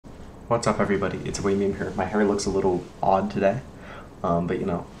What's up, everybody? It's Wayme here. My hair looks a little odd today, but you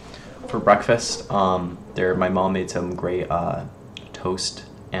know, for breakfast, my mom made some great toast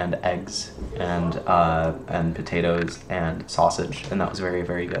and eggs and potatoes and sausage, and that was very,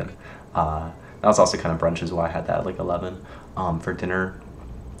 very good. That was also kind of brunch as well. I had that at like 11. For dinner,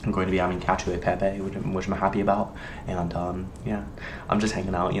 I'm going to be having cacio e pepe, which I'm happy about, and yeah, I'm just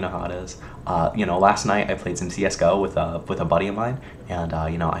hanging out. You know how it is. You know, last night I played some CS:GO with a buddy of mine,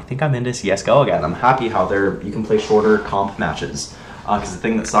 and you know, I think I'm into CS:GO again. I'm happy how you can play shorter comp matches, because the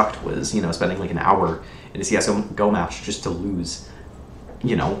thing that sucked was, you know, spending like an hour in a CS:GO match just to lose.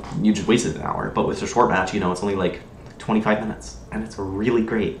 You know, you just wasted an hour. But with a short match, you know, it's only like 25 minutes, and it's really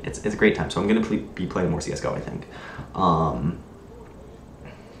great. It's a great time. So I'm gonna be playing more CS:GO, I think.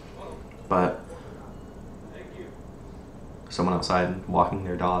 But someone outside walking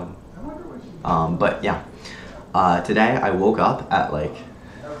their dog. But yeah, today I woke up at like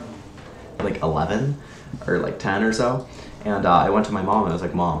 11 or like 10 or so, and I went to my mom and I was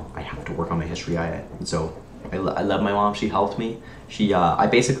like, Mom, I have to work on my history IA. And so I love my mom. She helped me. I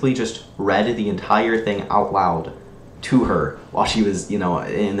basically just read the entire thing out loud to her while she was, you know,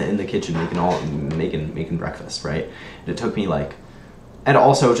 in the kitchen making breakfast, right? And it took me like, and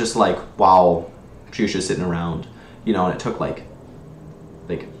also just like while she was just sitting around, you know, and it took like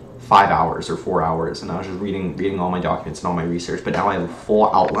 5 hours or 4 hours, and I was just reading all my documents and all my research. But now I have a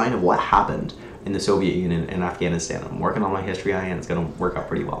full outline of what happened in the Soviet Union and Afghanistan. I'm working on my history IA, and it's gonna work out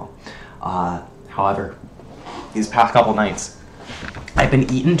pretty well. However, these past couple nights, I've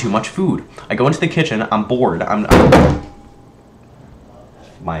been eating too much food. I go into the kitchen, I'm bored,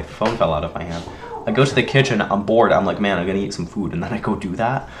 my phone fell out of my hand. I go to the kitchen, I'm bored, I'm like, man, I'm gonna eat some food, and then I go do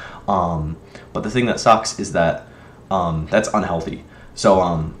that. But the thing that sucks is that that's unhealthy.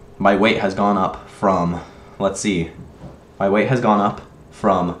 So my weight has gone up from, let's see, my weight has gone up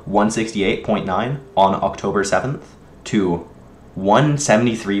from 168.9 on October 7th to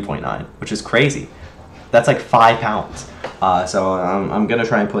 173.9, which is crazy. That's like 5 pounds. So I'm gonna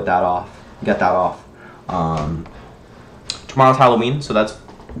try and get that off. Tomorrow's Halloween, so that's,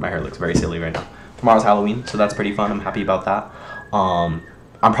 my hair looks very silly right now. Tomorrow's Halloween, so that's pretty fun. I'm happy about that.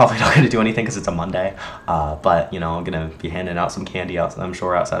 I'm probably not gonna do anything because it's a Monday, but you know, I'm gonna be handing out some candy I'm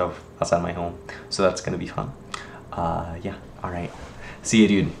sure outside my home, so that's gonna be fun. Yeah, all right. See you,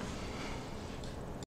 dude.